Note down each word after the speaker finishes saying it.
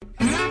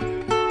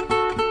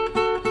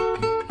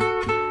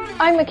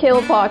I'm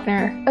Michaela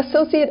Faulkner,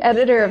 Associate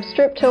Editor of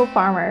Strip Till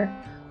Farmer.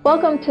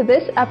 Welcome to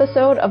this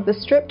episode of the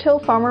Strip Till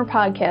Farmer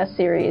podcast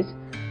series,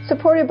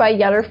 supported by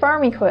Yetter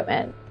Farm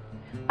Equipment.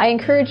 I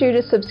encourage you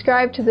to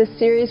subscribe to this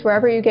series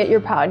wherever you get your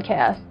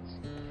podcasts.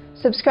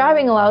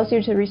 Subscribing allows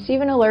you to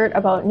receive an alert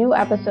about new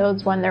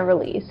episodes when they're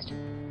released.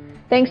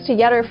 Thanks to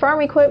Yetter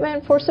Farm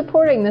Equipment for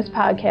supporting this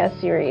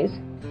podcast series.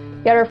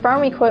 Yetter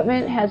Farm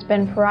Equipment has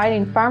been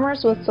providing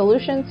farmers with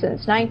solutions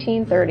since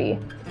 1930.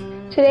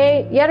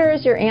 Today, Yetter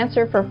is your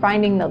answer for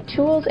finding the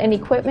tools and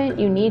equipment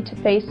you need to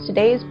face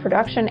today's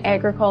production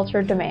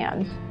agriculture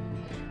demands.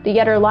 The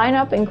Yetter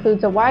lineup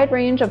includes a wide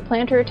range of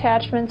planter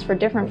attachments for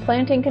different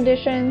planting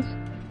conditions,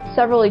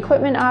 several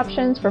equipment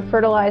options for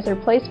fertilizer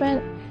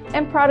placement,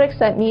 and products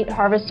that meet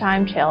harvest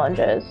time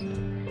challenges.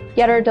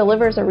 Yetter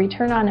delivers a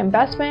return on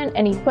investment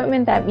and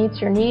equipment that meets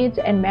your needs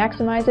and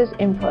maximizes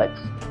inputs.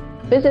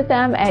 Visit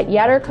them at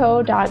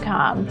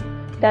yetterco.com.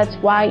 That's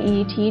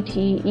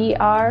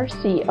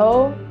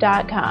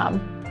YETTERCO.com.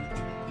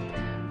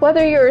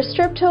 Whether you're a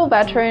strip till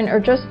veteran or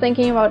just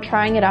thinking about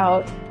trying it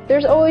out,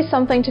 there's always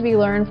something to be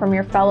learned from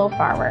your fellow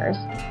farmers.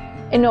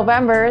 In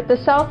November,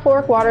 the South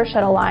Fork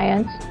Watershed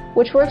Alliance,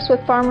 which works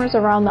with farmers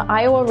around the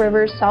Iowa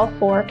River's South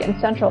Fork in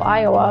central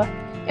Iowa,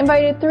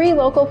 invited 3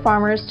 local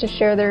farmers to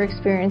share their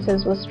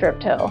experiences with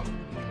strip till.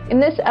 In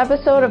this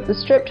episode of the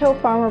Strip Till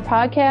Farmer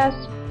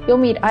podcast, you'll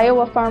meet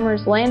Iowa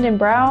farmers Landon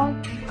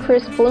Brown,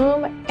 Chris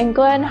Bloom, and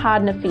Glenn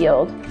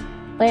Hodnefield.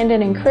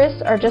 Landon and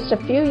Chris are just a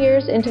few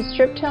years into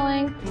strip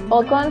tilling,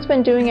 while Glenn's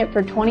been doing it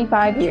for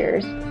 25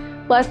 years.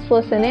 Let's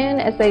listen in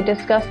as they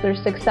discuss their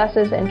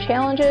successes and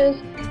challenges,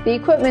 the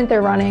equipment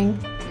they're running,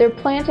 their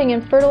planting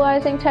and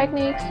fertilizing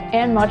techniques,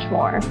 and much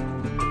more.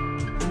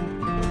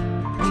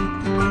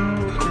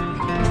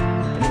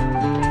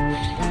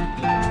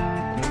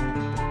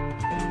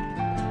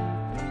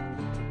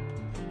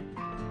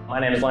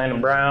 My name is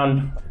Landon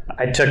Brown.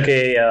 I took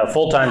a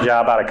full-time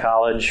job out of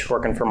college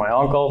working for my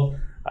uncle.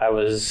 I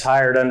was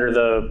hired under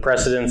the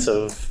precedence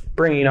of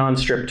bringing on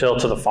strip till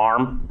to the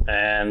farm,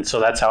 and so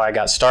that's how I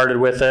got started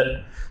with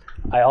it.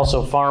 I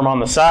also farm on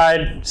the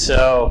side,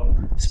 so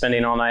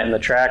spending all night in the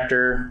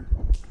tractor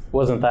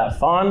wasn't that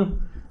fun.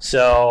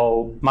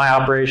 So my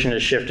operation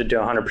has shifted to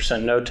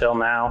 100% no-till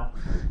now,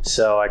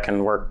 so I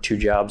can work 2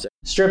 jobs.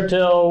 Strip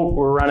till,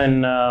 we're running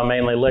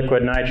mainly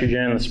liquid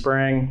nitrogen in the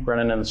spring,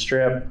 running in the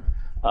strip.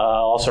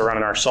 Also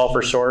running our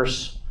sulfur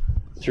source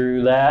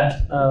through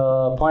that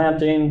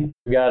planting.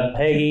 We've got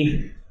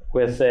Peggy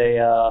with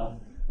a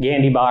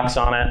Gandy box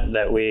on it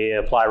that we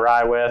apply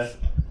rye with.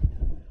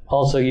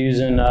 Also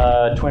using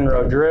a twin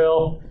row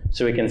drill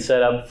so we can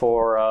set up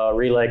for a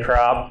relay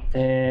crop.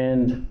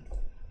 And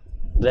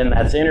then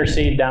that's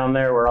interseed down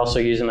there. We're also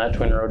using that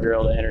twin row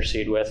drill to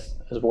interseed with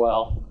as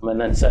well.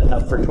 And then setting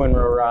up for twin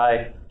row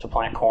rye to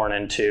plant corn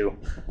into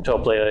to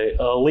hopefully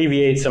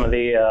alleviate some of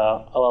the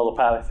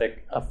allelopathic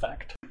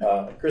effect.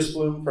 Chris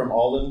Bloom from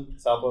Alden,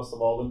 southwest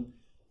of Alden.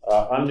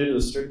 I'm new to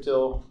the strip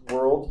till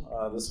world.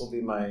 This will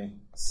be my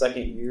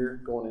second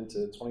year going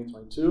into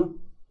 2022.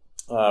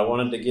 I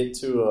wanted to get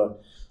to a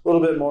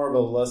little bit more of a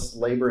less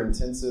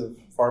labor-intensive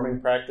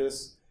farming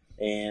practice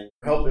and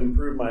help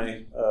improve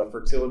my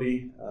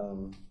fertility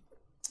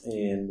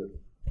and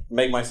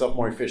make myself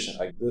more efficient.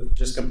 I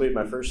just completed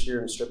my first year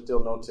in strip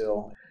till,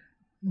 no-till.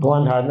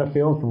 Glenn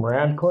Hodnefield from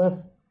Radcliffe,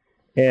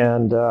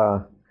 and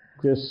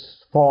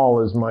this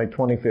fall is my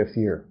 25th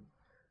year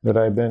that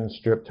I've been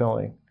strip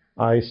tilling.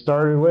 I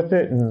started with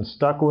it and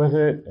stuck with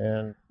it,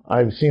 and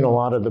I've seen a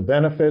lot of the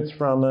benefits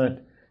from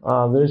it.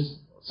 There's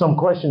some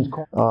questions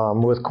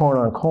with corn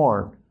on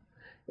corn,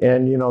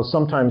 and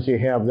sometimes you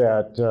have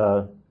that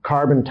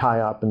carbon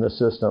tie-up in the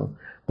system,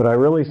 but I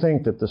really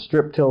think that the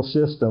strip till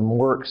system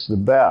works the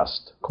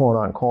best corn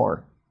on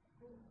corn.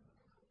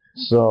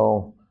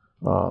 So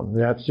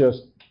that's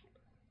just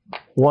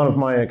one of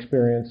my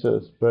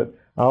experiences, but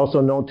I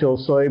also no-till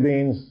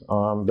soybeans,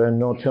 been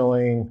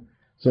no-tilling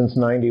since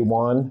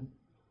 91,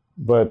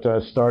 but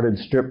started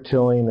strip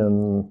tilling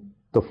in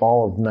the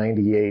fall of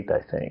 98,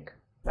 I think.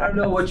 I don't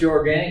know what your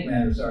organic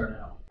matters are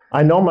now.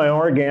 I know my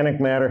organic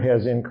matter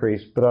has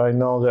increased, but I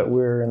know that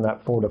we're in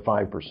that 4 to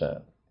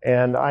 5%.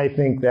 And I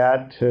think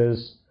that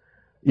is,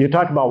 you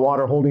talk about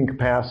water holding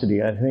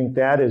capacity, I think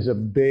that is a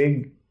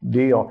big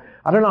deal.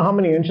 I don't know how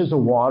many inches of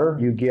water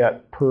you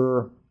get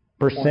per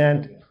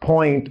percent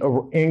point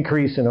of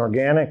increase in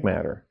organic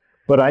matter.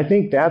 But I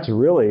think that's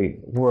really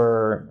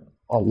where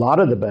a lot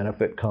of the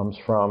benefit comes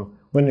from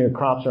when your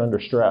crops are under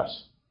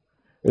stress,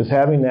 is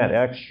having that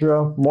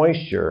extra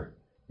moisture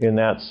in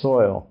that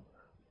soil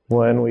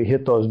when we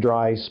hit those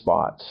dry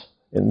spots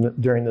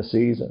during the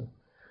season.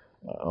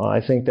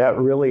 I think that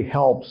really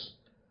helps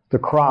the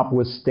crop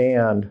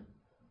withstand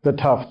the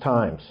tough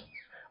times.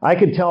 I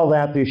could tell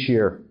that this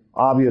year,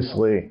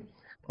 obviously.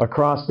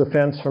 Across the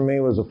fence for me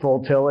was a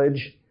full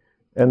tillage,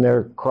 and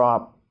their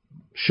crop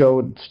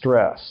showed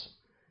stress,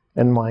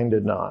 and mine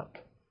did not.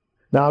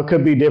 Now, it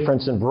could be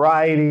difference in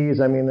varieties.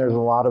 I mean, there's a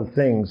lot of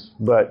things,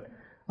 but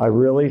I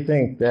really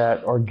think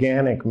that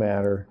organic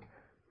matter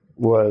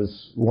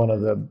was one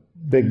of the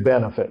big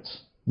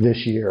benefits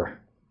this year.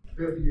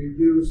 Have you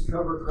used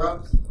cover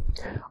crops?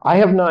 I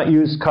have not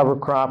used cover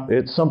crop.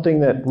 It's something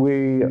that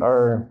we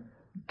are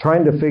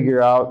trying to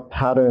figure out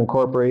how to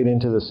incorporate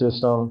into the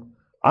system.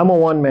 I'm a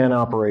one-man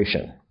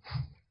operation.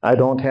 I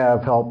don't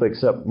have help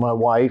except my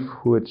wife,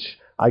 which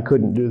I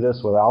couldn't do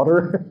this without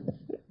her.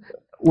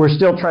 We're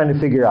still trying to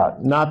figure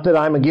out. Not that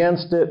I'm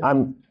against it.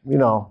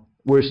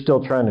 We're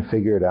still trying to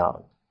figure it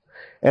out.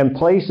 And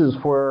places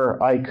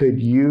where I could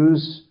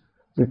use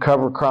the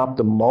cover crop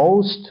the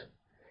most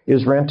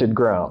is rented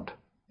ground.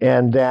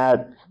 And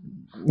that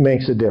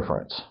makes a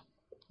difference.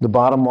 The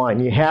bottom line,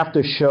 you have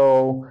to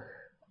show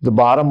the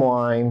bottom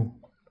line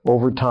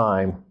over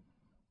time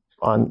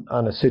on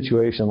a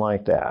situation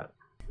like that.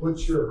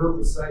 What's your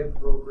herbicide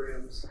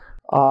programs?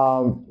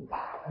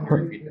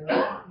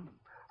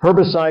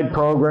 Herbicide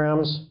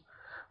programs,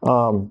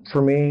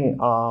 for me,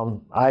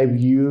 I've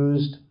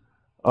used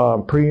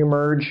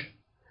pre-emerge.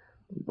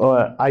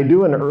 I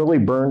do an early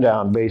burn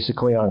down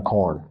basically on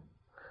corn.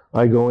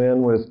 I go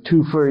in with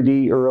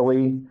 2,4-D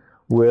early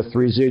with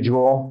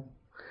residual,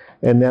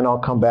 and then I'll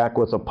come back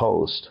with a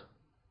post.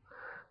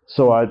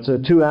 So it's a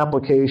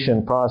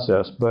 2-application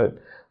process, but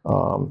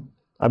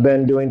I've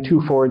been doing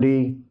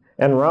 2,4-D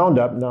and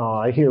Roundup. Now,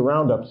 I hear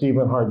Roundup's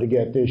even hard to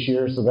get this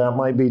year, so that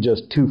might be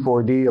just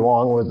 2,4-D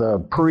along with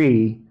a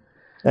pre.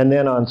 And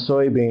then on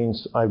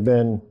soybeans, I've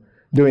been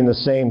doing the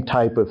same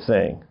type of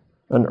thing,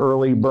 an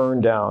early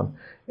burn down.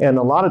 And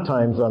a lot of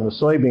times on the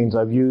soybeans,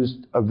 I've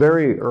used a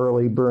very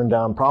early burn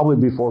down, probably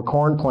before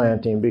corn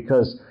planting,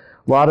 because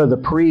a lot of the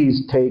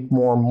pre's take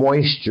more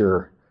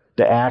moisture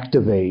to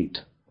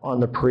activate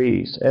on the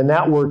pre's. And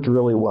that worked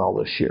really well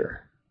this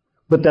year.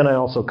 But then I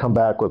also come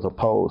back with a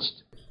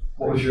post.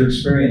 What was your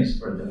experience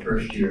for the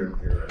first year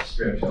of your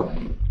strip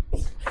tilling?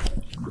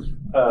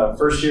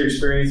 First year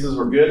experiences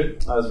were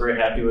good. I was very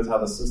happy with how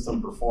the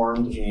system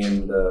performed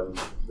and the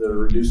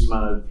reduced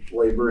amount of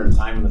labor and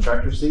time in the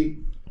tractor seat.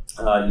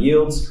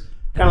 Yields,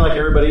 kind of like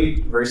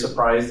everybody, very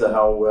surprised at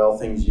how well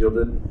things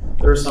yielded.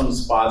 There were some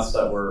spots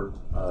that were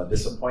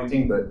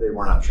disappointing, but they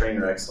were not train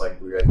wrecks like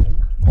we had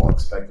all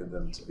expected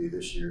them to be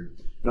this year.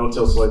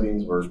 No-till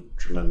soybeans were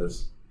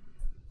tremendous.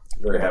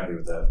 Very happy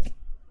with that.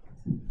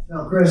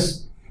 Now,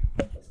 Chris,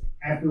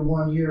 after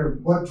 1 year,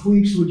 what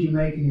tweaks would you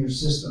make in your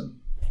system?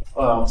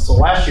 So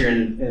last year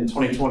in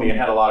 2020, I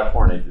had a lot of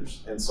corn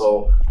acres. And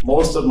so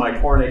most of my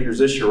corn acres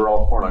this year were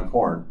all corn on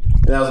corn.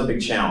 And that was a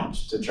big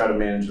challenge to try to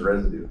manage the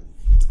residue,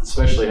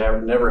 especially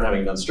never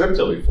having done strip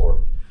till before.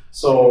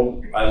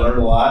 So I learned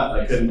a lot.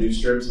 I couldn't do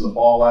strips in the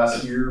fall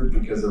last year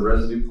because of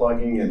residue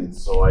plugging. And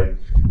so I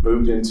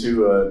moved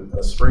into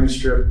a spring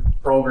strip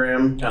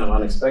program kind of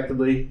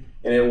unexpectedly,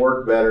 and it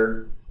worked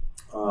better.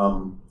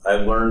 I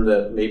learned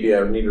that maybe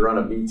I need to run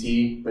a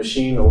BT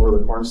machine over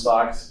the corn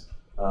stalks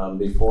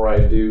before I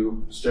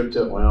do strip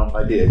till. Well,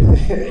 I did,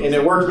 and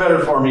it worked better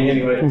for me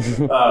anyway.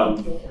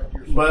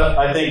 But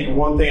I think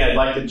one thing I'd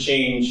like to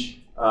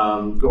change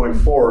going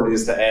forward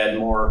is to add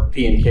more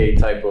P&K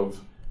type of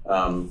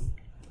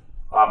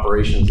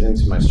operations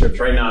into my strips.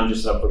 Right now I'm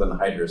just up with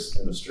anhydrous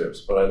in the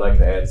strips, but I'd like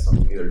to add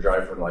some either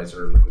dry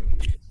fertilizer or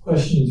liquid.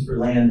 Questions for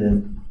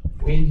Landon.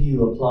 When do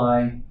you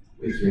apply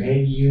with your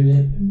Hagie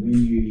unit, and when do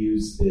you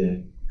use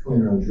the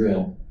twin row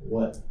drill?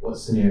 What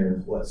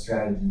scenarios, what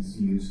strategies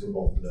do you use for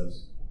both of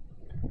those?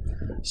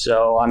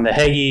 So on the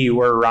Hagie,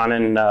 we're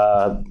running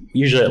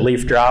usually at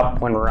leaf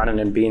drop when we're running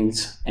in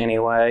beans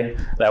anyway.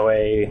 That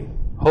way,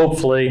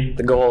 hopefully,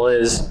 the goal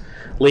is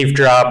leaf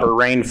drop or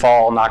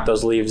rainfall, knock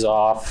those leaves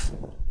off,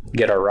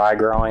 get our rye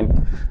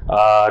growing.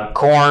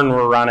 Corn,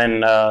 we're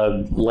running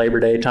Labor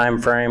Day time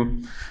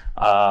frame.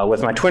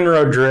 With my twin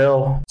row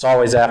drill, it's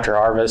always after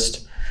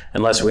harvest,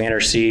 unless we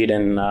interseed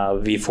in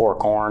V4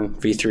 corn,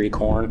 V3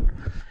 corn.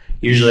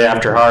 Usually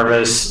after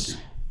harvest,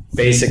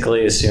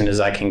 basically as soon as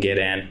I can get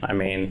in. I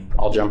mean,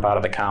 I'll jump out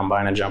of the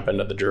combine and jump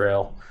into the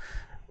drill.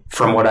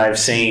 From what I've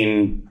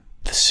seen,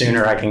 the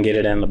sooner I can get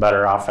it in, the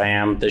better off I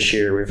am. This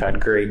year we've had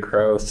great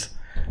growth.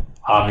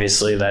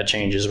 Obviously that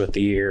changes with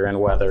the year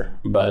and weather,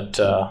 but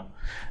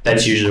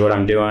that's usually what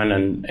I'm doing.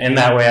 And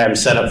that way I'm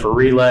set up for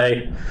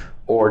relay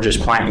or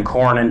just planting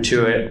corn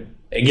into it.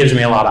 It gives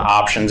me a lot of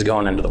options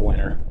going into the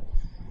winter.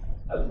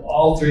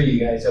 All three of you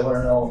guys, I want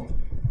to know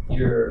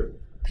your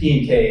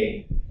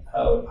P&K,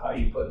 how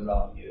you putting it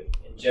on? You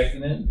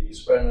injecting it? Are you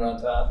spreading it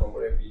on top or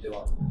whatever you're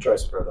doing? Dry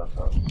spread on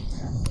top.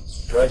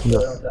 Dry spread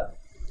on top.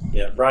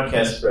 Yeah,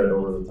 broadcast spread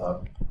over the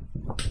top.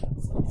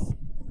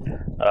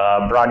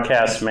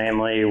 Broadcast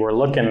mainly. We're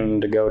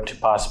looking to go to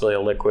possibly a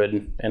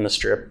liquid in the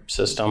strip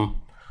system.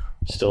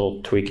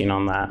 Still tweaking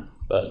on that,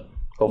 but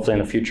hopefully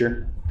in the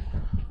future.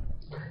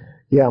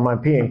 Yeah, my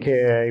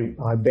P&K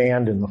I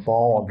banned in the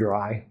fall of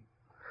dry.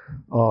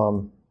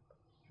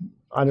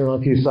 I don't know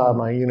if you saw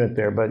my unit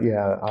there, but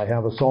yeah, I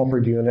have a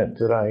sulfured unit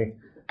that I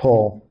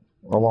pull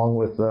along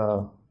with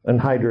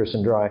anhydrous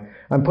and dry.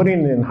 I'm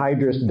putting the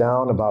anhydrous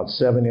down about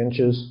 7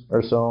 inches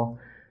or so,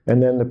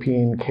 and then the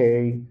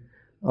P&K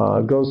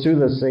goes through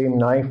the same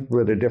knife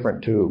with a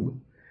different tube,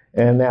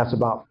 and that's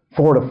about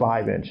 4 to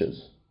 5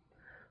 inches.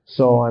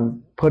 So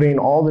I'm putting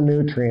all the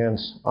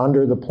nutrients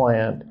under the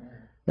plant,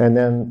 and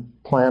then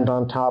plant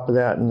on top of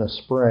that in the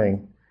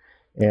spring.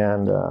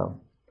 And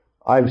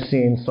I've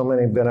seen so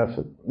many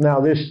benefits.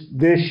 Now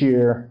this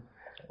year,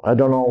 I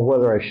don't know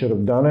whether I should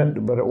have done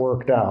it, but it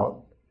worked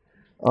out.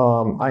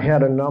 I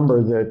had a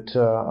number that,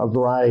 a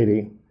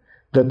variety,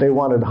 that they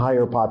wanted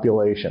higher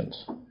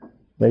populations.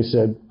 They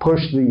said,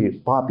 push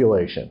the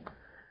population.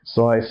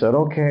 So I said,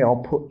 okay,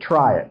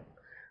 try it.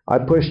 I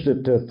pushed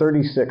it to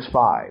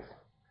 36.5.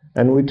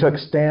 And we took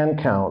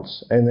stand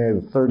counts, and they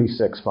had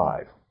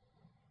 36.5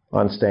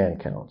 on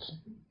stand counts.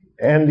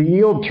 And the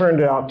yield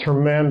turned out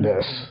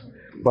tremendous,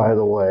 by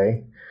the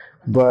way.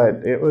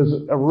 But it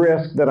was a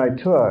risk that I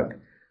took.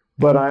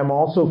 But I'm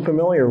also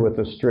familiar with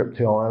the strip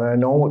till, and I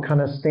know what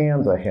kind of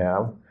stands I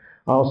have.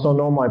 I also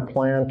know my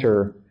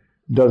planter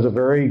does a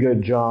very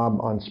good job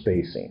on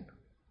spacing.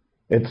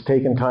 It's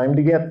taken time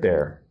to get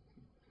there,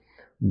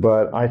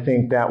 but I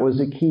think that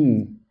was a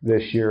key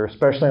this year,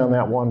 especially on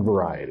that one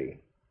variety.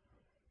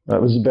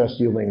 That was the best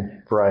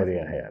yielding variety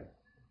I had.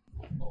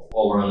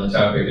 While we're on the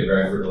topic of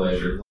dry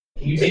fertilizer,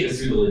 can you take us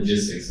through the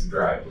logistics of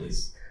dry,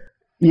 please?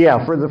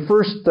 Yeah, for the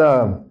first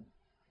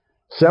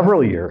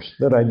several years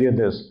that I did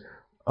this,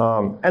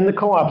 and the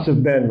co-ops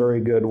have been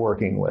very good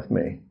working with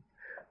me.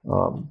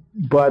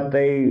 But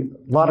they,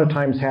 a lot of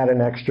times, had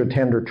an extra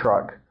tender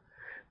truck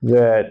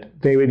that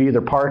they would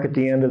either park at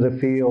the end of the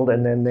field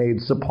and then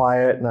they'd supply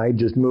it and I'd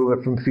just move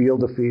it from field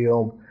to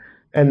field.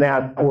 And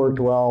that worked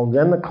well.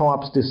 Then the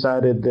co-ops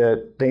decided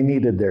that they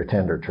needed their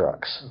tender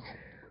trucks.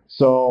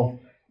 So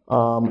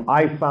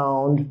I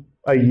found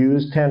a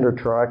used tender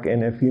truck,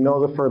 and if you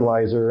know the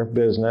fertilizer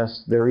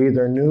business, they're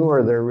either new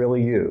or they're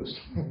really used.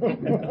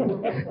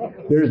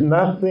 There's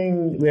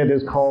nothing that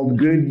is called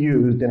good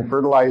used in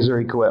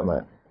fertilizer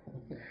equipment.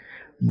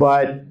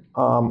 But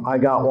I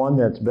got one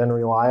that's been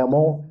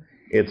reliable.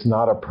 It's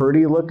not a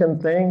pretty looking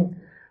thing,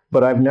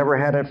 but I've never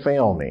had it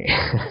fail me.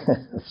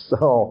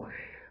 So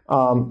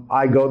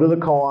I go to the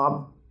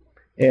co-op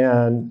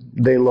and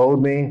they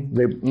load me,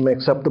 they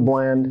mix up the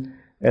blend,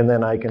 and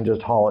then I can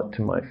just haul it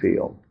to my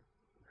field.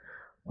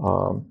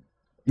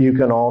 You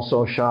can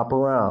also shop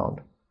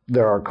around.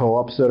 There are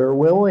co-ops that are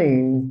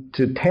willing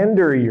to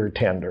tender your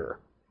tender.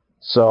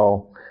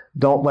 So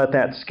don't let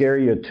that scare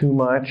you too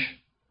much,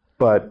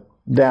 but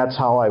that's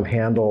how I've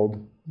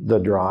handled the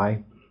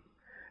dry.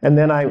 And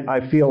then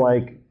I feel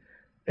like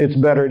it's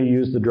better to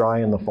use the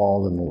dry in the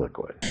fall than the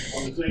liquid.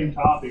 On the same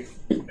topic,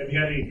 have you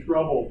had any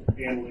trouble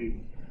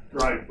handling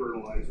dry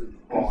fertilizer in the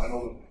fall? I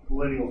know the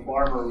millennial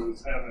farmer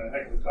was having a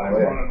heck of a time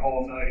running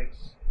all night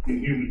in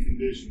humid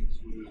conditions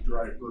with his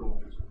dry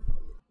fertilizer.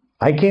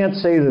 I can't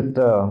say that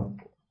the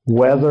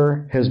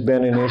weather has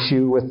been an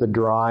issue with the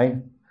dry.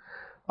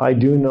 I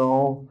do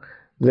know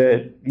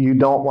that you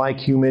don't like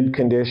humid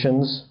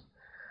conditions,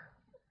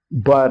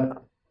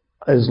 but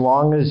as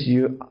long as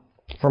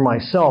for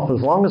myself,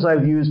 as long as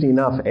I've used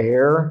enough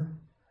air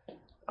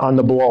on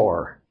the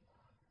blower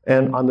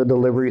and on the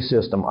delivery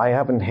system, I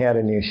haven't had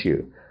an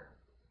issue.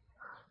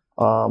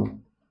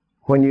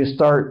 When you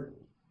start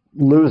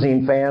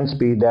losing fan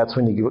speed, that's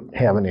when you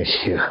have an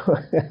issue.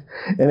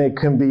 And it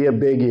can be a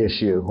big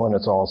issue when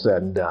it's all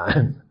said and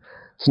done.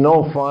 It's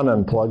no fun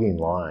unplugging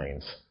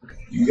lines.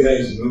 Do you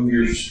guys move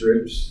your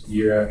strips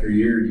year after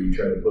year? Or do you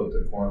try to put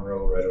the corn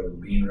row right over the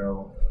bean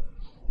row?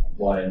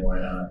 Why and why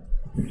not?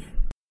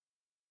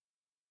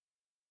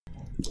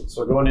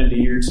 So going into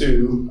year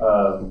 2,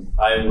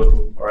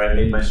 I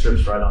made my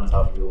strips right on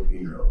top of the old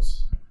bean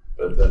rows.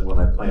 But then when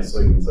I plant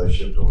soybeans, I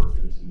shift over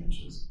 15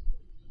 inches.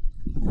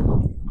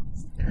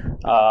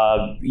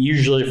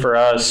 Usually for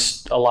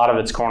us, a lot of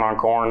it's corn on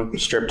corn,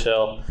 strip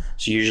till.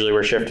 So usually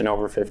we're shifting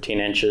over 15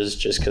 inches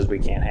just because we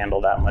can't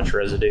handle that much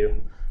residue.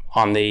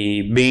 On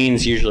the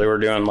beans, usually we're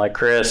doing like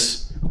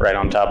Chris, right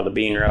on top of the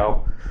bean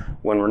row.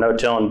 When we're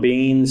no-tilling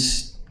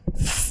beans,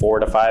 4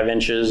 to 5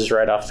 inches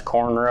right off the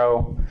corn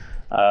row.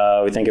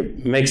 We think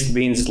it makes the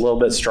beans a little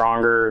bit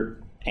stronger,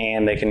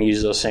 and they can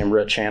use those same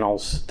root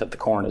channels that the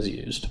corn is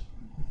used.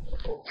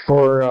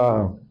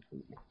 For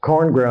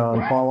corn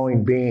ground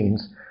following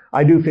beans,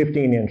 I do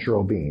 15-inch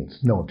row beans,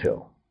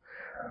 no-till.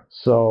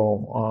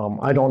 So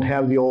I don't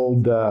have the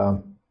old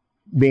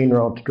bean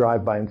row to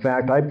drive by. In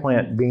fact, I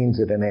plant beans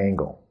at an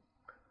angle,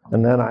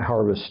 and then I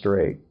harvest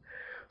straight.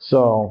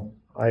 So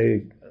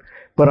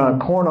but on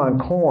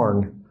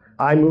corn,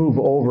 I move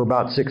over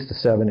about 6 to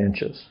 7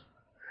 inches.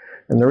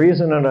 And the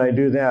reason that I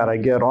do that, I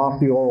get off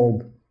the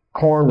old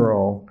corn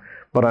row,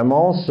 but I'm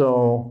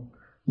also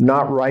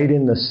not right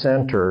in the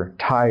center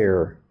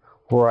tire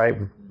where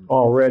I've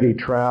already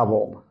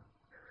traveled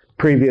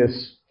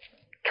previous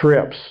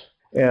trips.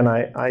 And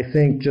I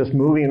think just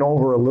moving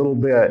over a little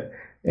bit,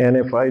 and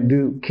if I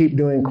keep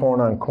doing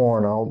corn on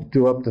corn, I'll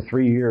do up to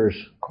 3 years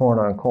corn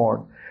on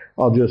corn.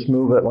 I'll just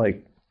move it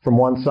like from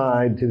one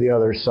side to the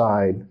other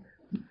side.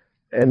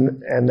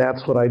 And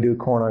that's what I do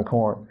corn on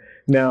corn.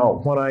 Now,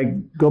 when I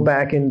go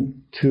back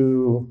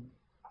into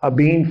a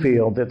bean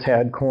field that's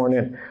had corn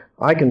in,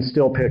 I can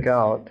still pick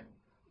out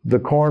the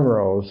corn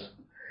rows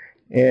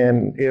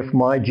And if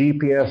my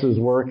GPS is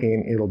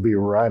working, it'll be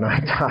right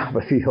on top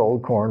of the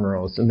old corn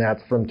rows, and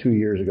that's from 2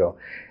 years ago.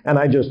 And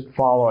I just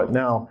follow it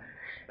now.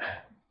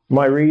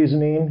 My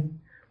reasoning,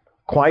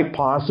 quite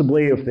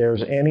possibly if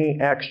there's any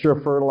extra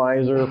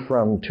fertilizer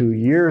from 2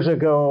 years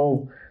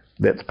ago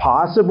that's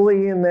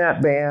possibly in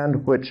that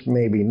band, which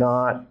maybe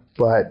not,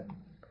 but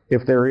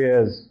if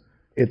there is,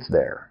 it's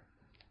there.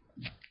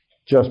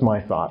 Just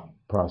my thought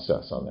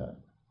process on that.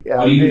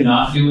 What are you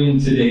not doing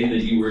today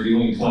that you were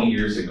doing 20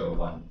 years ago,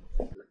 Glenn?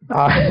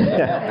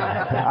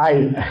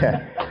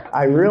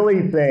 I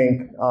really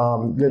think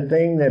the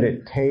thing that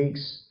it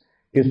takes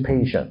is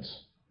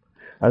patience.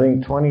 I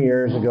think 20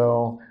 years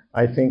ago,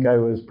 I think I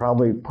was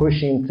probably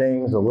pushing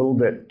things a little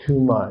bit too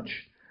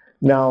much.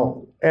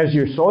 Now, as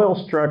your soil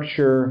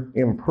structure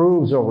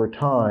improves over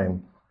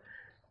time,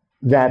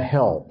 that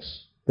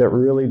helps. That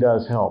really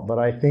does help. But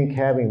I think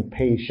having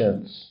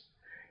patience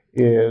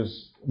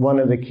is one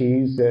of the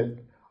keys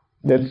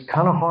that's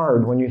kind of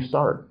hard when you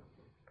start.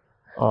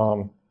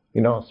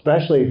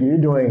 Especially if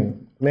you're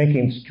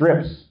making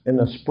strips in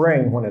the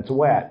spring when it's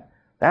wet,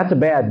 that's a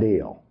bad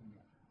deal.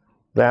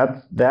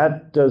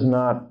 That does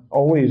not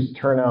always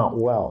turn out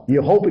well.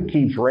 You hope it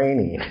keeps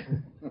raining.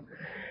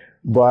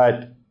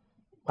 But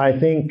I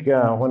think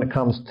when it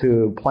comes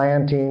to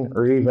planting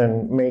or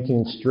even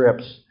making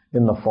strips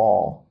in the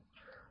fall,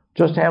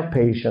 just have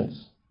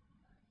patience.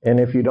 And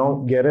if you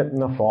don't get it in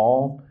the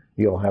fall,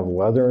 you'll have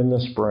weather in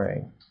the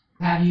spring.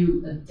 Have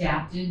you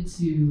adapted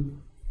to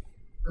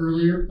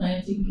earlier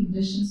planting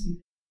conditions?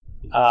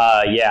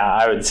 Yeah,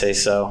 I would say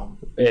so.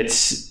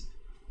 It's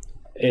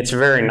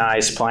very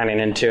nice planting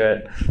into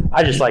it.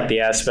 I just like the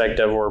aspect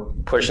of we're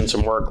pushing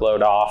some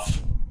workload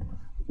off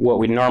what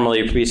we'd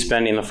normally be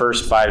spending the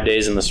first 5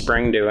 days in the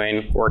spring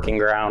doing, working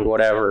ground,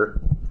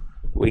 whatever,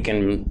 we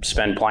can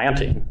spend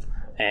planting.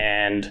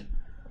 And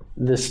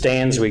the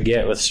stands we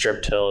get with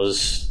strip till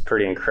is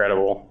pretty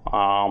incredible.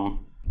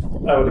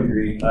 I would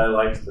agree. I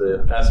like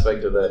the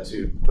aspect of that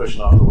too,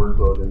 pushing off the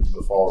workload into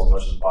the fall as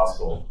much as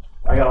possible.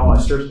 I got all my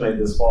strips made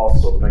this fall,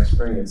 so the next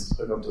spring it's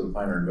hook up to the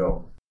planter and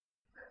go.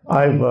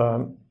 I've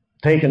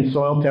taken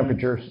soil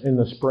temperatures in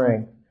the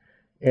spring,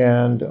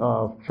 and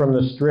from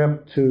the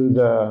strip to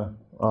the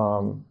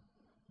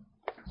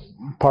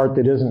part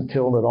that isn't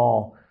tilled at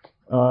all,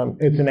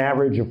 it's an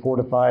average of 4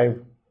 to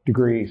 5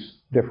 degrees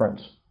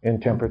difference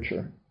in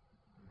temperature.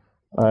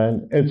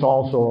 And it's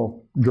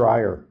also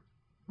drier,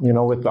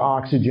 with the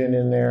oxygen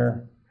in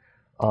there.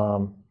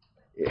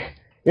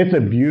 It's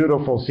a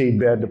beautiful seed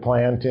bed to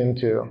plant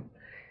into.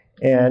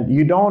 And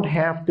you don't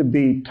have to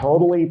be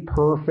totally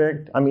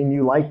perfect. I mean,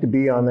 you like to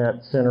be on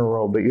that center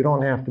row, but you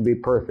don't have to be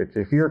perfect.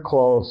 If you're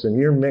close and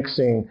you're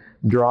mixing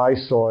dry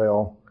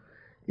soil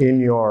in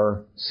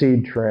your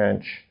seed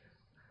trench,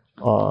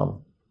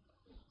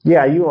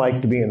 you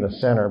like to be in the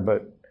center,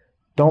 but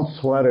don't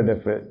sweat it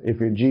if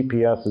your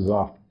GPS is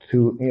off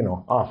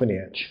off an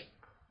inch.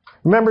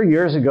 Remember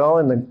years ago,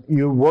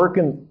 you work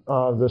in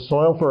the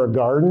soil for a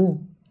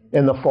garden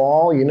in the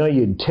fall,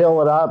 you'd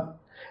till it up.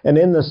 And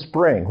in the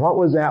spring, what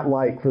was that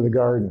like for the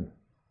garden?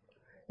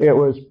 It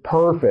was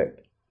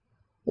perfect.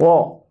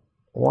 Well,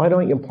 why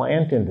don't you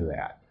plant into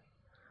that?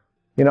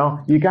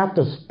 You got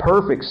this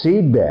perfect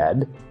seed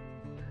bed,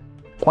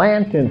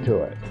 plant into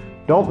it.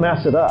 Don't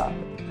mess it up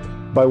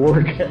by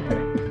working.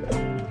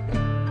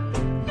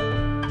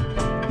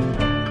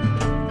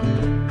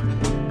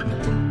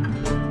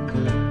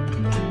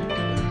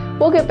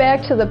 We'll get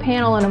back to the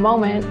panel in a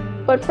moment,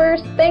 but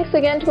first, thanks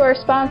again to our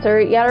sponsor,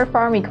 Yetter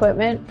Farm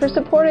Equipment, for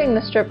supporting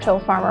the Strip Till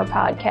Farmer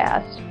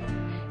podcast.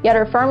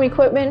 Yetter Farm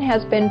Equipment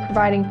has been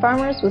providing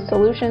farmers with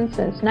solutions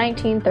since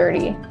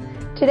 1930.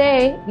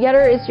 Today,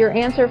 Yetter is your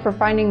answer for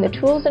finding the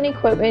tools and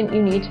equipment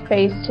you need to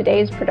face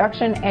today's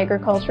production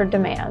agriculture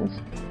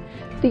demands.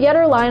 The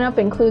Yetter lineup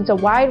includes a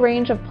wide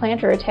range of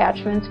planter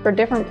attachments for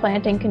different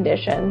planting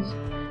conditions,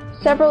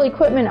 several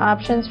equipment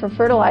options for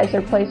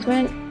fertilizer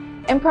placement,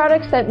 and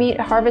products that meet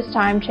harvest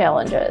time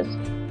challenges.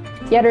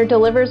 Yetter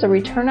delivers a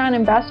return on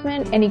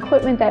investment and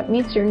equipment that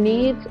meets your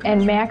needs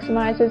and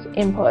maximizes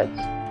inputs.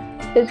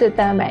 Visit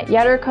them at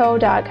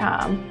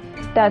yetterco.com.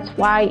 That's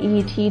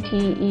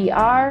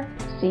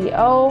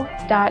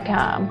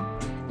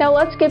YETTERCO.com. Now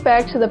let's get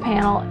back to the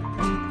panel.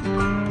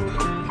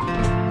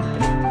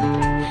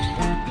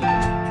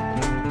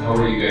 How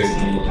are you guys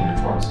handling your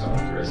corn stalk,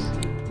 Chris?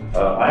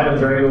 I have a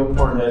very old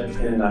corn head,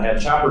 and I had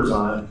choppers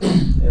on it.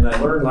 And I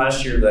learned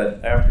last year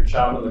that after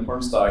chopping the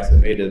corn stalks, it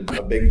made a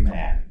big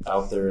mat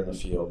out there in the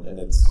field, and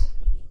it's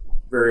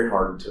very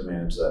hard to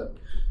manage that.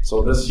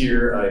 So this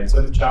year, I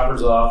took the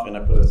choppers off, and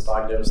I put a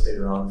stalk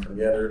devastator on from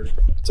Yetter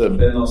to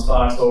bend those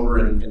stalks over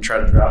and try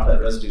to drop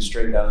that residue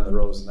straight down in the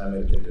rows, and that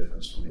made a big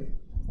difference for me.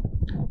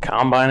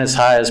 Combine as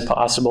high as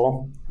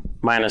possible,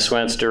 minus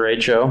when it's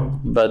derecho,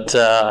 but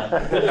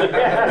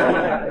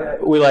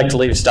we like to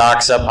leave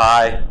stalks up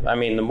high. I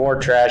mean, the more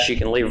trash you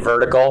can leave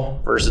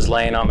vertical versus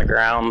laying on the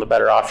ground, the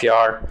better off you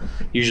are.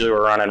 Usually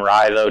we're running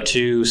rye though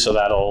too, so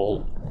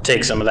that'll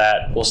take some of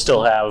that. We'll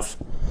still have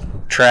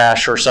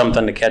trash or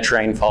something to catch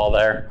rainfall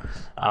there.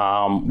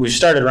 We've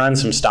started running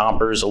some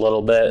stompers a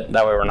little bit.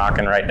 That way we're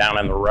knocking right down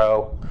in the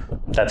row.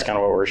 That's kind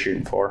of what we're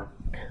shooting for.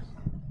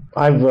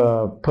 I've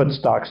put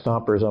stock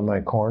stompers on my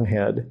corn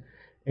head,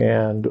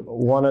 and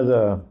one of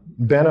the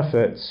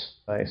benefits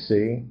I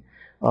see,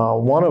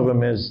 one of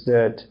them is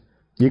that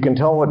you can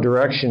tell what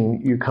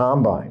direction you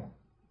combine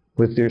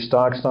with your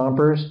stock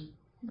stompers.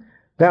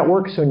 That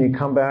works when you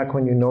come back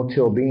when you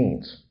no-till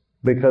beans,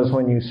 because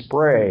when you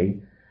spray,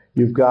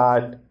 you've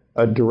got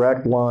a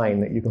direct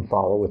line that you can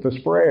follow with a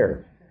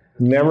sprayer.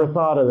 Never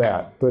thought of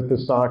that. With the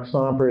stock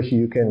stompers,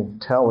 you can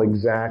tell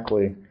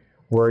exactly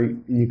where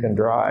you can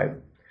drive.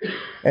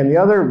 And the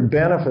other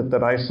benefit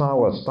that I saw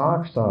with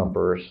stock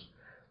stompers,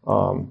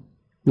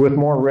 with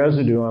more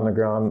residue on the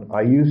ground,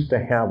 I used to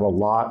have a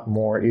lot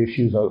more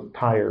issues of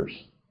tires,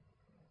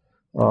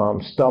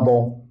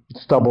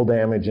 stubble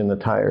damage in the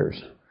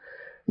tires.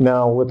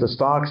 Now with the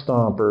stock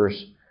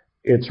stompers,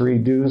 it's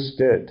reduced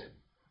it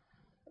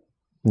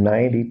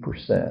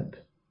 90%.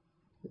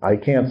 I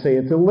can't say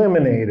it's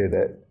eliminated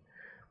it,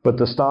 but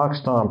the stock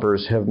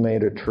stompers have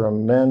made a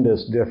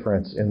tremendous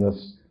difference in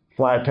this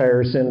flat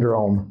tire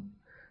syndrome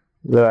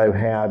that I've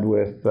had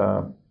with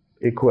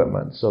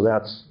equipment. So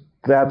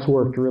that's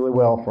worked really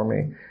well for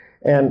me.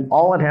 And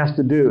all it has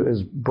to do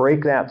is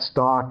break that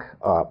stock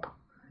up.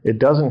 It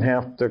doesn't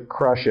have to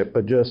crush it,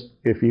 but just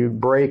if you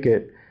break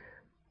it,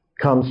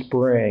 come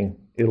spring,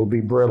 it'll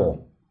be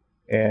brittle.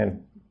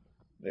 And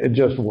it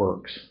just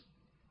works.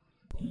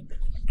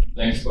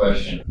 Next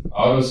question.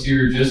 Auto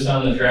steer just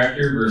on the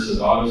tractor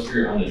versus auto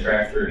steer on the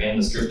tractor and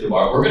the strip to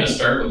bar. We're going to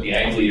start with the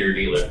ag leader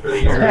dealer for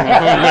the year.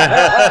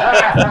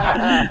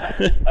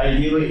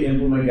 Ideally,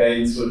 implement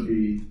guidance would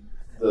be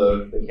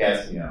the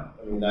casting out.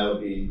 I mean, that would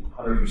be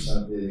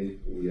 100%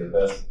 the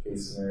best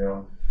case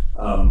scenario.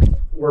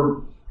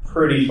 We're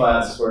pretty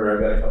flat square. I've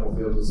got a couple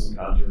fields with some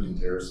contours and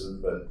terraces,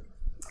 but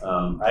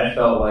I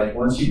felt like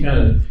once you kind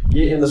of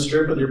get in the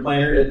strip with your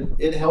planter,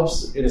 it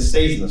helps. It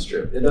stays in the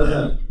strip. It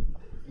doesn't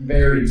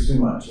vary too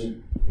much. It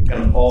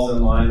kind of falls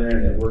in line there,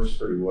 and it works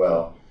pretty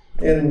well.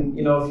 And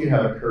if you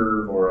have a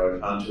curve or a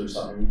contour or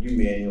something, you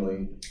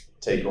manually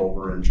take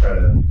over and try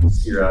to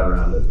steer out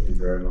around it and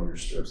drive over your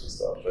strips and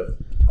stuff. But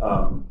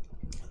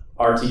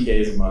RTK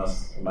is a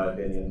must, in my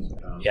opinion.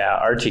 Yeah,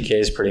 RTK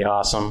is pretty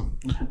awesome.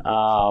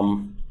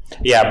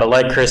 Yeah, but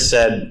like Chris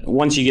said,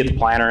 once you get the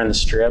planter in the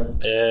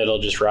strip, it'll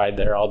just ride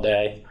there all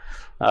day.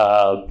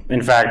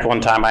 In fact, one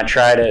time I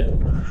tried it,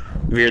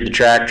 veered the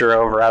tractor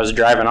over. I was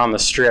driving on the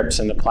strips,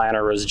 and the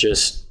planter was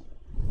just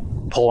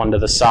pulling to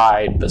the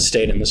side, but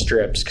stayed in the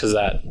strips because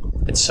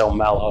it's so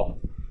mellow.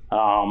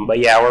 But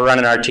yeah, we're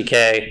running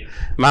RTK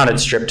mounted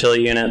strip till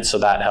unit, so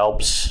that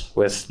helps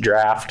with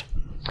draft.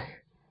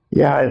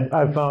 Yeah,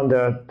 I found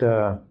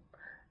out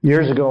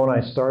years ago when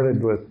I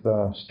started with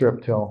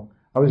strip till,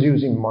 I was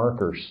using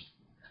markers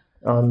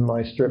on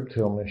my strip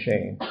till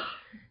machine.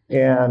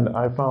 And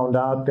I found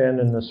out then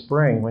in the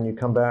spring when you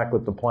come back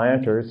with the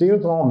planter, see, it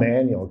was all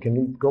manual. Can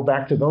you go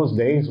back to those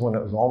days when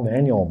it was all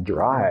manual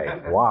dry?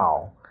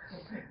 Wow.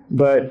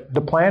 But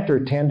the planter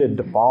tended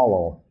to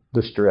follow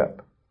the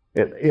strip.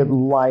 It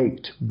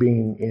liked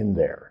being in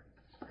there.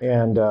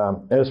 And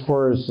as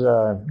far as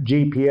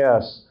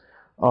GPS,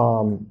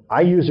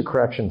 I use a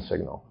correction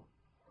signal.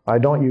 I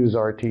don't use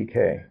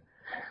RTK.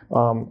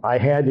 I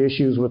had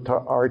issues with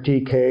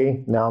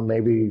RTK. Now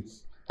maybe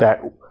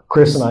that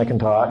Chris and I can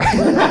talk.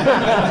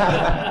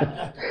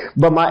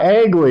 But my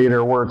ag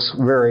leader works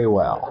very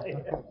well.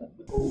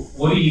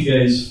 What do you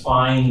guys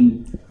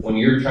find when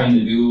you're trying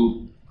to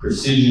do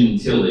precision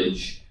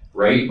tillage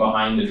right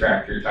behind the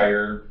tractor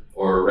tire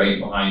or right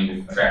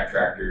behind track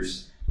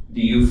tractors?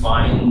 Do you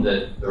find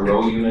that the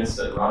row units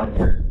that run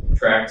your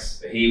tracks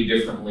behave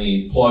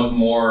differently, plug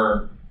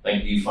more?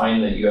 Like, do you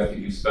find that you have to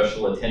do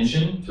special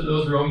attention to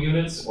those row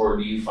units, or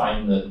do you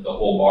find that the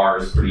whole bar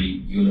is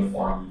pretty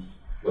uniform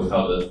with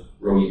how the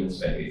row units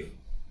behave?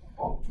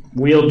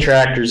 Wheeled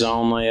tractors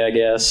only, I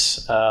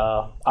guess.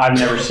 I've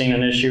never seen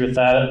an issue with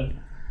that.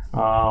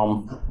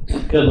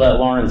 Could let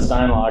Lauren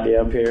Steinlog get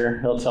up here.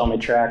 He'll tell me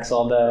tracks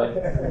all day.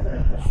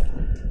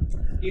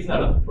 He's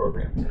not on the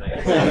program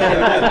tonight.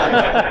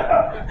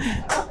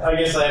 I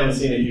guess I haven't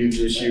seen a huge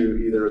issue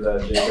either with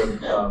that,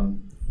 Jacob.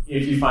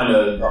 If you find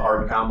a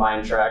hard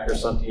combine track or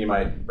something, you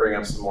might bring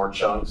up some more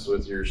chunks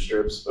with your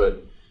strips,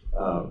 but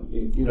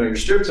your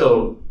strip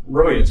till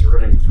row units are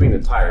running between the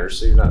tires,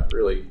 so you're not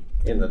really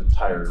in the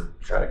tire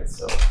track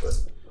itself.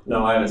 But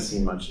no, I haven't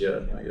seen much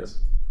yet, I guess.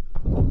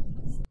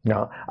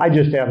 No, I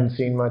just haven't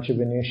seen much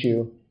of an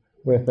issue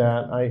with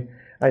that.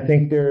 I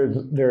think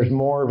there's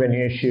more of an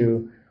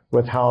issue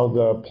with how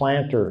the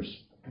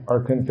planters are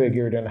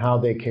configured and how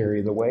they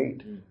carry the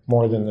weight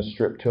more than the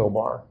strip till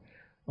bar.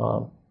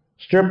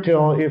 Strip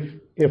till,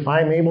 if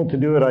I'm able to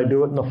do it, I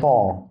do it in the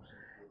fall,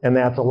 and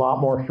that's a lot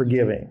more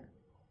forgiving.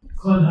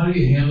 Glenn, how do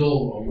you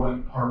handle a wet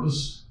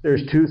harvest?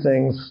 There's two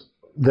things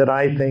that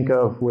I think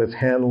of with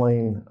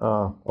handling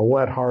a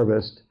wet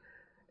harvest,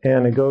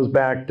 and it goes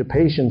back to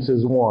patience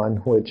is one,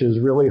 which is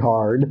really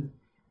hard.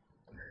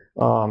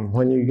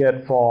 When you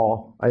get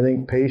fall, I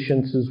think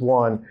patience is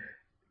one.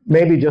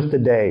 Maybe just a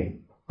day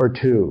or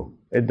two.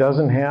 It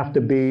doesn't have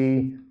to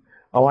be,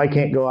 oh, I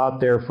can't go out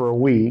there for a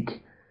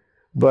week,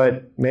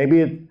 but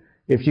maybe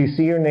if you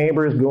see your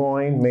neighbors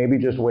going, maybe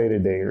just wait a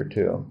day or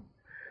two.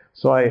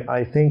 So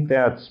I think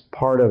that's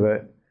part of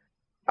it.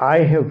 I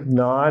have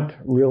not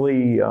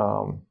really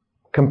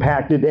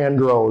compacted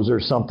end rows or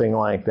something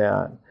like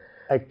that.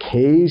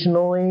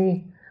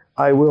 Occasionally,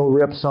 I will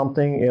rip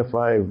something if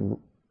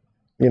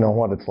you know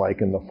what it's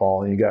like in the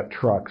fall, and you got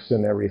trucks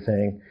and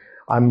everything.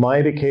 I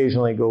might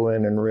occasionally go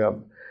in and rip,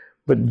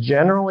 but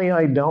generally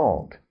I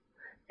don't.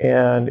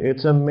 And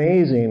it's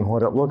amazing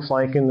what it looks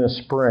like in the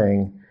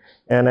spring,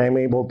 and I'm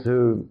able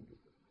to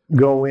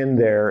go in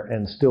there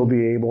and still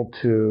be able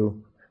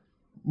to,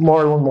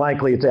 more than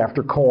likely it's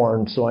after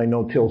corn, so I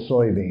know till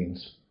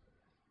soybeans.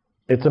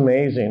 It's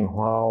amazing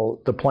how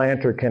the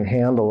planter can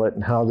handle it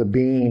and how the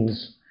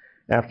beans,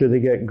 after they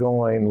get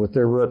going with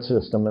their root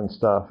system and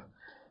stuff,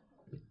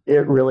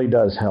 it really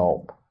does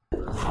help.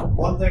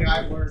 One thing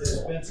I've learned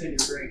is fencing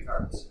your grain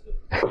carts.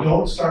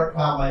 Don't start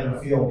combining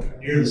a field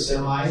near the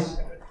semis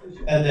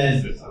and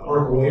then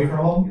work away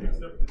from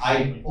them.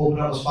 I open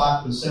up a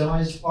spot for the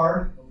semis to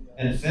park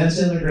and fence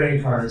in the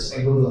grain carts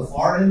and go to the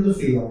far end of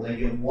the field and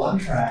give one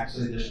track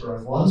so they just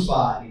run one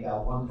spot and you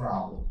got one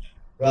problem.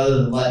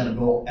 Rather than letting them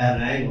go at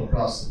an angle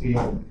across the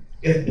field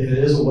if it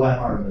is a wet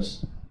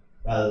harvest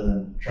rather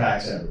than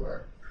tracks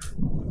everywhere.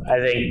 I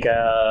think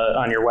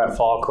on your wet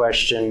fall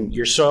question,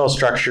 your soil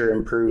structure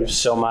improves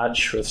so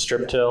much with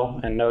strip till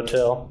and no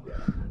till.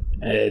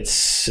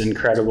 It's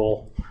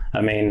incredible.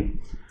 I mean,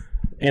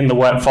 in the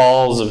wet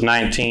falls of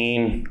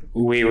 19,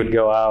 we would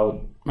go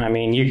out. I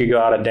mean, you could go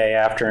out a day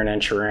after an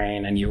inch of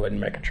rain and you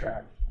wouldn't make a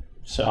track.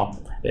 So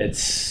the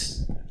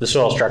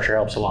soil structure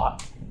helps a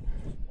lot.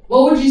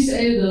 What would you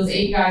say to those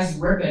 8 guys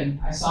ripping?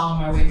 I saw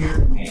on my way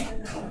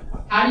here.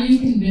 How do you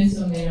convince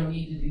them they don't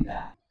need to do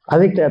that? I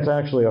think that's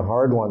actually a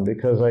hard one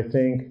because I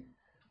think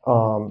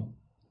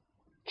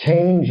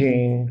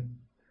changing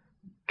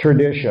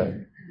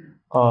tradition.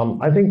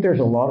 I think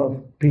there's a lot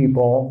of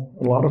people,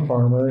 a lot of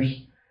farmers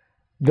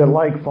that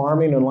like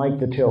farming and like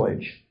the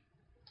tillage.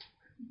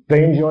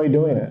 They enjoy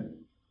doing it.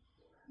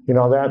 You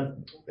know,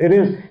 it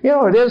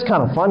is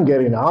kind of fun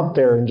getting out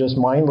there and just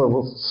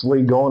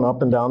mindlessly going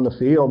up and down the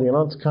field. You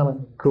know, it's kind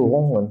of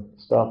cool and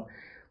stuff.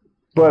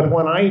 But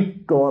when I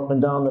go up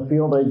and down the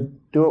field, I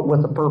do it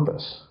with a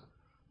purpose.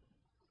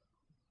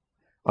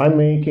 I'm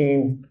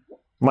making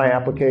my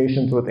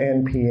applications with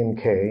N, P,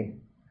 and K,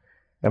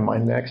 and my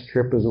next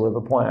trip is with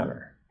a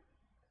planter.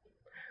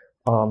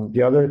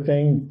 The other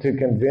thing to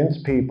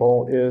convince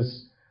people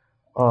is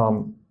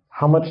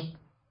how much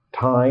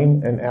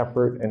time and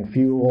effort and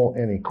fuel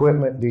and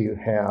equipment do you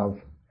have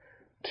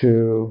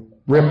to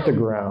rip the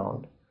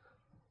ground,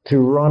 to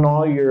run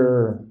all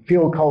your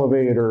field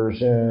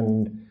cultivators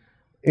and,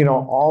 you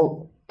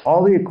know,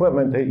 all the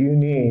equipment that you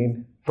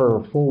need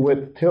for full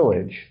width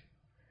tillage.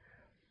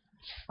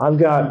 I've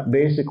got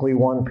basically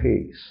one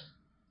piece.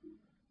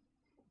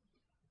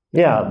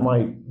 Yeah, it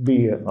might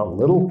be a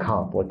little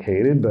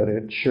complicated, but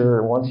it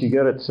sure, once you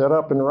get it set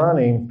up and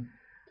running,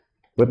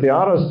 with the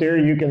auto steer,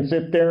 you can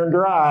sit there and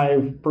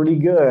drive pretty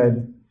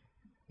good,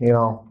 you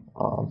know.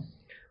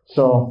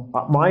 So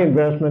my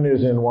investment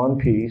is in one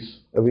piece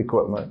of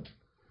equipment.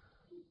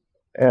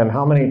 And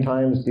how many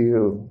times do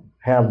you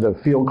have the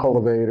field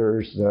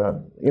cultivators,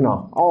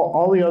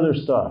 all the other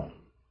stuff?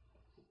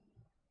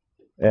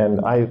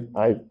 And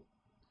I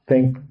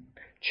think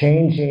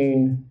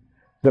changing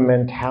the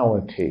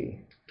mentality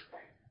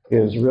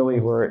is really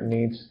where it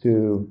needs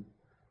to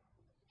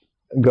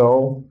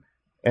go,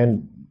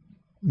 and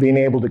being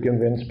able to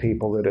convince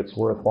people that it's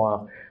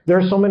worthwhile. There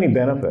are so many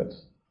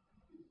benefits.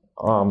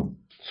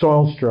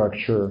 Soil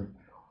structure.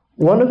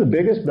 One of the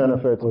biggest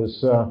benefits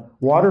was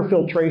water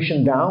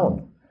filtration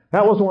down.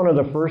 That was one of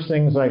the first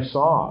things I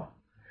saw,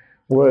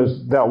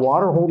 was that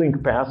water holding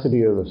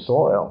capacity of the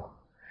soil,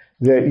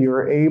 that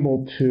you're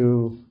able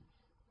to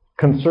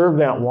conserve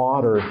that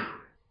water,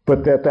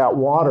 but that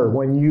water,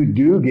 when you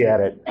do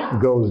get it,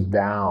 goes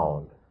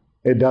down.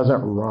 It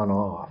doesn't run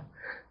off.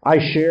 I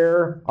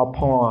share a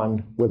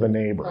pond with a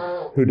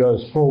neighbor who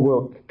does full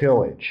width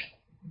tillage.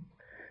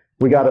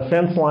 We got a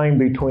fence line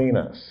between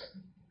us.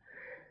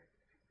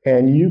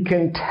 And you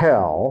can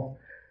tell,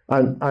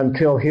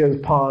 until his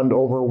pond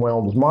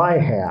overwhelms my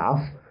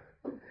half,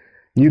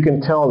 you can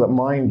tell that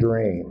mine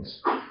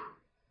drains.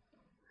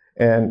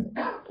 And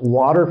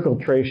water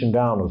filtration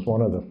down was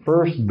one of the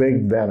first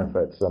big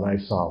benefits that I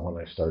saw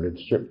when I started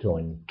strip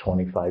tilling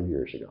 25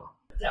 years ago.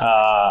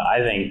 I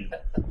think,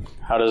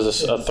 how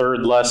does a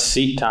third less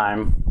seat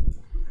time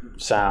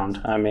sound?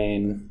 I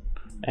mean,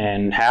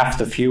 and half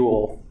the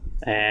fuel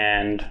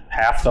and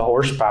half the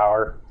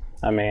horsepower.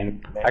 I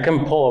mean, I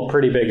can pull a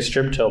pretty big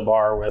strip till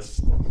bar with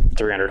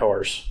 300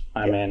 horse.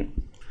 I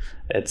mean,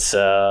 it's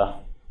a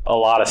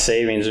lot of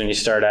savings when you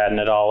start adding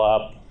it all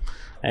up.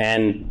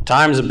 And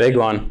time's a big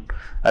one.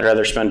 I'd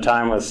rather spend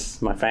time with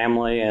my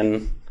family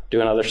and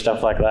doing other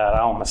stuff like that. I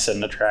don't want to sit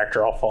in a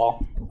tractor all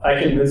fall. I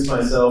convinced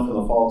myself in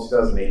the fall of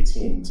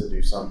 2018 to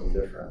do something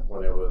different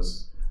when it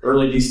was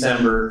early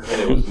December,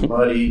 and it was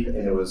muddy,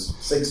 and it was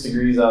 6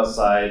 degrees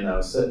outside, and I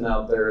was sitting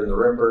out there in the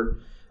ripper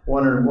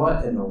wondering,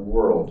 what in the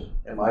world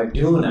am I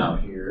doing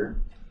out here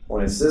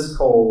when it's this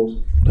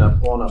cold, and I'm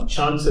pulling up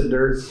chunks of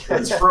dirt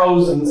that's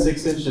frozen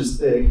 6 inches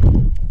thick,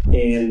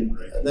 and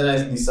then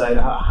I decided,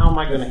 how am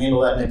I going to handle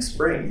that next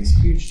spring, these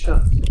huge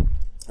chunks?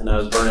 And I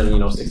was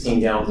burning, 16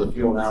 gallons of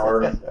fuel an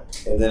hour,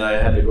 and then I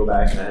had to go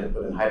back and I had to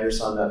put in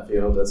hydrous on that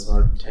field, that's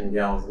another 10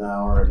 gallons an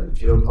hour, and then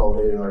fuel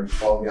cultivating another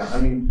 12 gallons.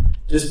 I mean,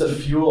 just the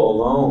fuel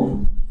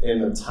alone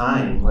and the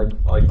time, like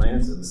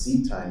Landon said, the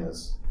seed time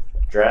is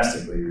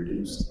drastically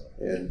reduced.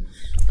 And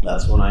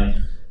that's when I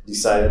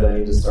decided I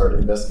need to start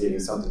investigating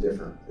something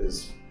different,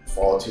 is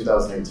fall of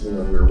 2018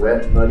 when we were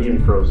wet, muddy,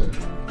 and frozen.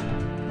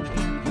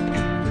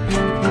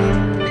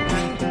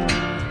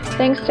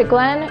 Thanks to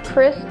Glenn,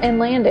 Chris, and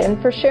Landon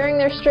for sharing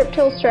their strip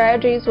till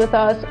strategies with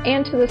us,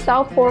 and to the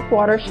South Fork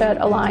Watershed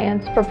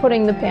Alliance for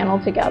putting the panel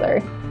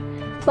together.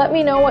 Let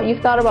me know what you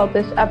thought about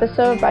this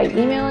episode by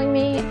emailing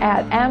me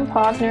at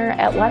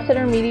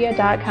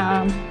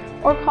mpogner@lessitermedia.com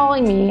or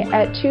calling me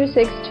at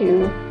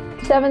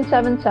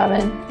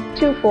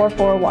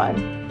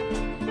 262-777-2441.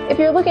 If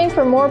you're looking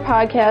for more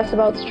podcasts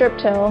about strip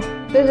till,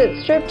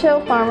 visit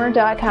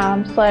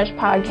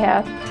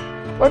striptillfarmer.com/podcasts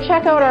or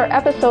check out our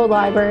episode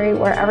library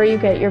wherever you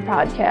get your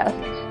podcasts.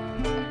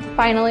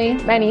 Finally,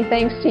 many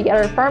thanks to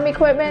Yetter Farm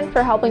Equipment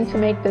for helping to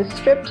make this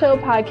Strip Till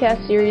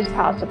podcast series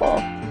possible.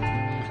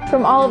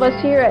 From all of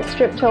us here at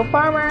Strip Till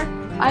Farmer,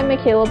 I'm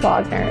Michaela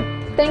Bogner.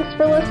 Thanks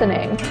for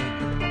listening.